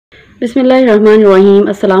Bismillahirrahmanirrahim.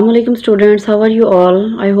 Assalamu alaikum students. How are you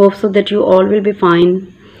all? I hope so that you all will be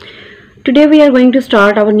fine. Today we are going to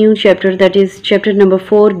start our new chapter, that is chapter number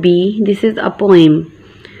 4b. This is a poem.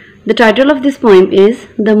 The title of this poem is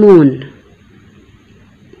The Moon.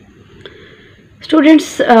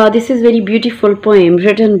 Students, this is very beautiful poem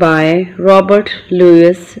written by Robert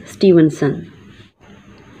Louis Stevenson.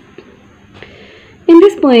 In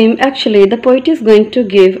this poem, actually, the poet is going to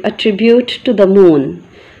give a tribute to the moon,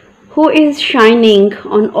 who is shining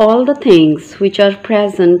on all the things which are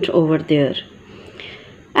present over there.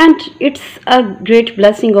 And it's a great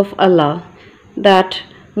blessing of Allah that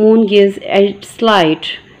moon gives its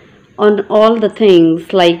light on all the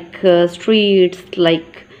things like streets,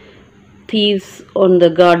 like thieves on the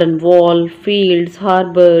garden wall, fields,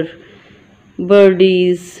 harbor,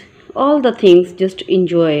 birdies, all the things just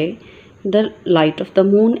enjoy the light of the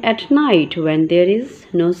moon at night when there is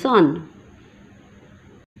no sun.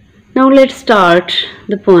 Now let's start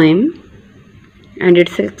the poem and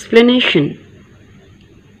its explanation.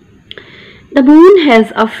 The moon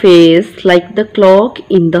has a face like the clock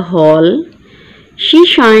in the hall. She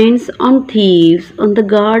shines on thieves on the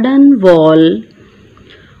garden wall,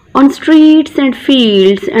 on streets and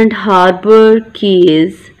fields and harbor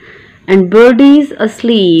quays, and birdies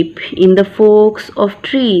asleep in the forks of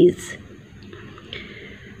trees.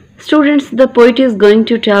 Students, the poet is going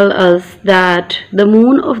to tell us that the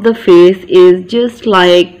moon of the face is just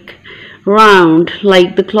like round,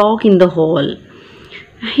 like the clock in the hall.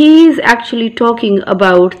 He is actually talking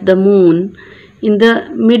about the moon in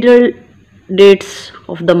the middle dates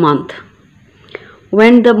of the month,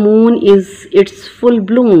 when the moon is its full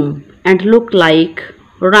bloom and look like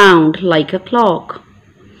round like a clock.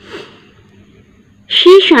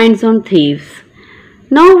 She shines on thieves.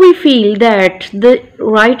 Now we feel that the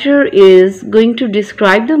writer is going to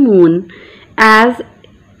describe the moon as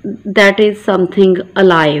that is something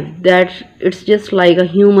alive, that it's just like a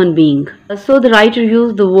human being. So the writer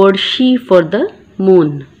used the word she for the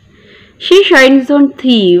moon. She shines on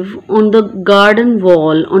thieves on the garden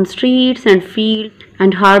wall, on streets and fields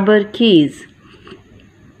and harbor quays.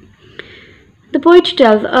 The poet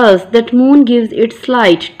tells us that moon gives its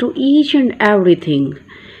light to each and everything.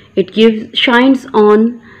 It shines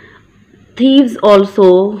on thieves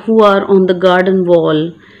also who are on the garden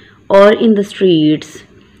wall or in the streets,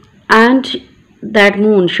 and that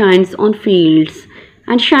moon shines on fields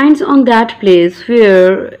and shines on that place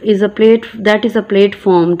where is a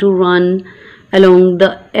platform to run along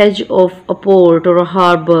the edge of a port or a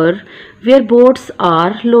harbor where boats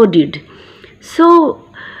are loaded. So,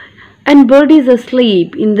 and birdies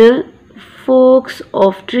asleep in the forks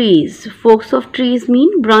of trees. Forks of trees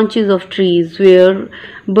mean branches of trees where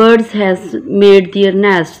birds has made their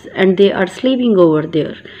nests and they are sleeping over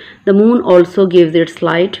there. The moon also gives its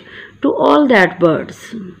light to all that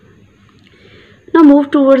birds. Now move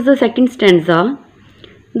towards the second stanza.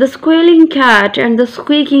 The squealing cat and the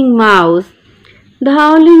squeaking mouse, the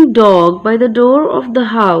howling dog by the door of the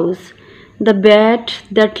house, the bat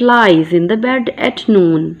that lies in the bed at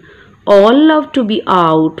noon, all love to be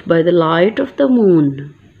out by the light of the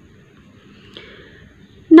moon.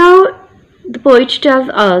 Now the poet tells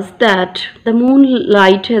us that the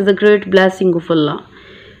moonlight has a great blessing of Allah,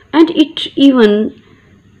 and it even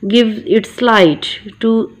gives its light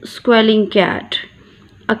to squealing cat,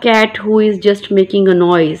 a cat who is just making a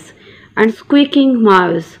noise, and squeaking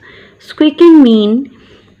mouse. Squeaking mean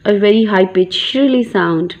a very high pitched shrilly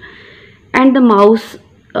sound, and the mouse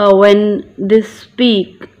when they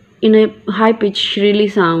speak in a high pitched shrilly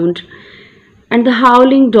sound. And the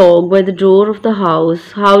howling dog by the door of the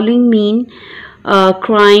house. Howling mean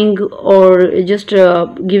crying or just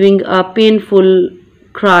giving a painful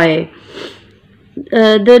cry.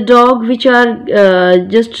 The dog which are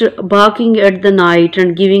just barking at the night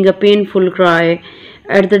and giving a painful cry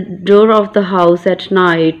at the door of the house at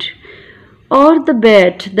night. Or the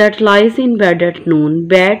bat that lies in bed at noon.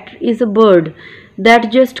 Bat is a bird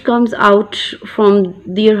that just comes out from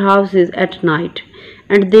their houses at night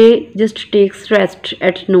and they just takes rest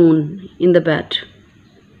at noon in the bed.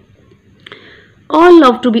 All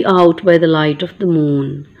love to be out by the light of the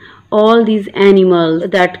moon. All these animals,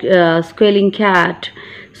 that squealing cat,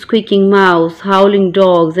 squeaking mouse, howling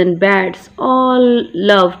dogs and bats, all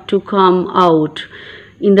love to come out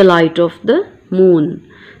in the light of the moon.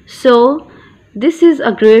 So this is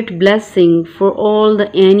a great blessing for all the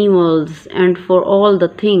animals and for all the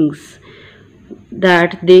things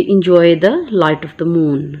that they enjoy the light of the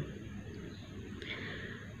moon.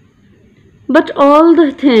 But all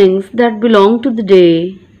the things that belong to the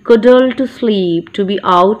day cuddle to sleep to be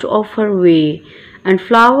out of her way, and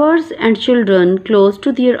flowers and children close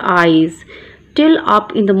to their eyes, till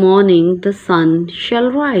up in the morning the sun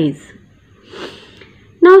shall rise.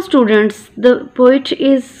 Now, students, the poet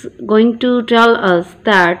is going to tell us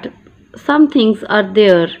that some things are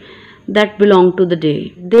there that belong to the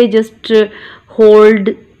day. They just hold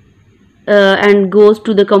and goes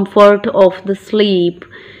to the comfort of the sleep,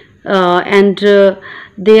 and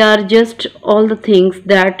they are just all the things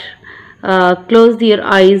that close their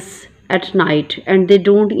eyes at night and they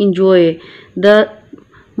don't enjoy the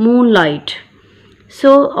moonlight.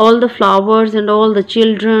 So all the flowers and all the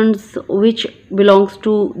children's which belongs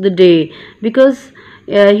to the day, because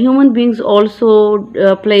human beings also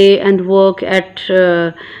play and work at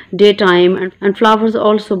daytime, and flowers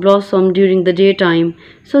also blossom during the daytime.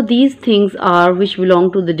 So these things are which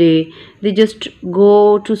belong to the day, they just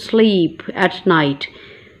go to sleep at night,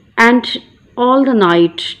 and all the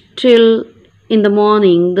night till in the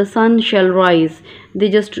morning the sun shall rise, they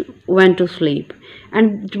just went to sleep,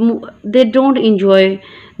 and they don't enjoy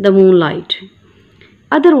the moonlight.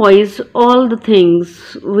 Otherwise all the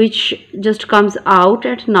things which just comes out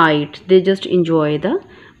at night, they just enjoy the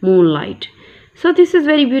moonlight. So this is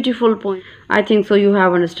very beautiful point. I think so you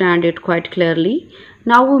have understand it quite clearly.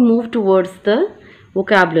 Now we move towards the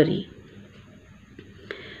vocabulary.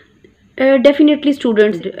 Definitely,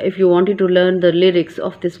 students, if you wanted to learn the lyrics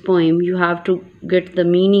of this poem, you have to get the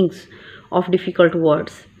meanings of difficult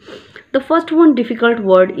words. The first one difficult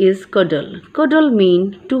word is cuddle. Cuddle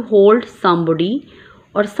means to hold somebody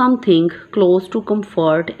or something close to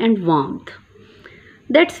comfort and warmth.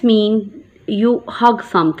 That's mean you hug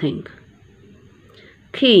something.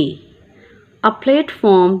 Quay, a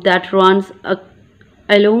platform that runs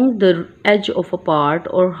along the edge of a part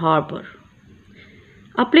or harbor.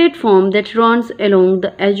 A platform that runs along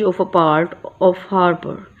the edge of a part of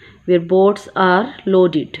harbor where boats are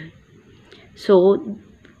loaded. So,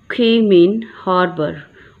 quay mean harbor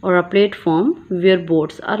or a platform where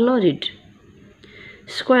boats are loaded.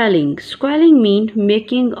 Squalling. Squalling mean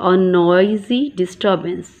making a noisy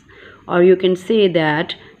disturbance, or you can say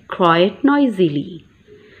that cry noisily.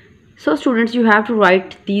 So students, you have to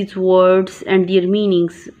write these words and their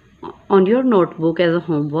meanings on your notebook as a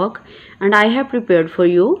homework, and I have prepared for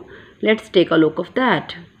you. Let's take a look of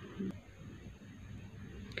that.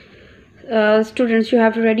 Students, you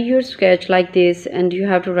have to ready your sketch like this, and you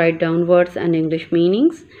have to write down words and English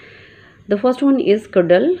meanings. The first one is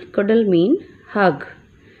cuddle. Cuddle mean hug.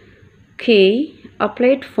 Quay, a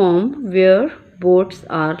platform where boats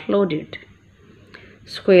are loaded.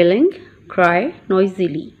 Squalling, cry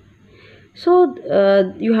noisily. So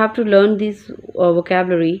you have to learn this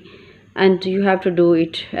vocabulary, and you have to do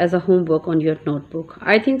it as a homework on your notebook.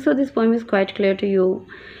 I think so this poem is quite clear to you.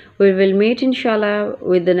 We will meet inshallah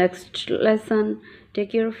with the next lesson.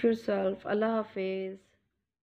 Take care of yourself. Allah Hafiz.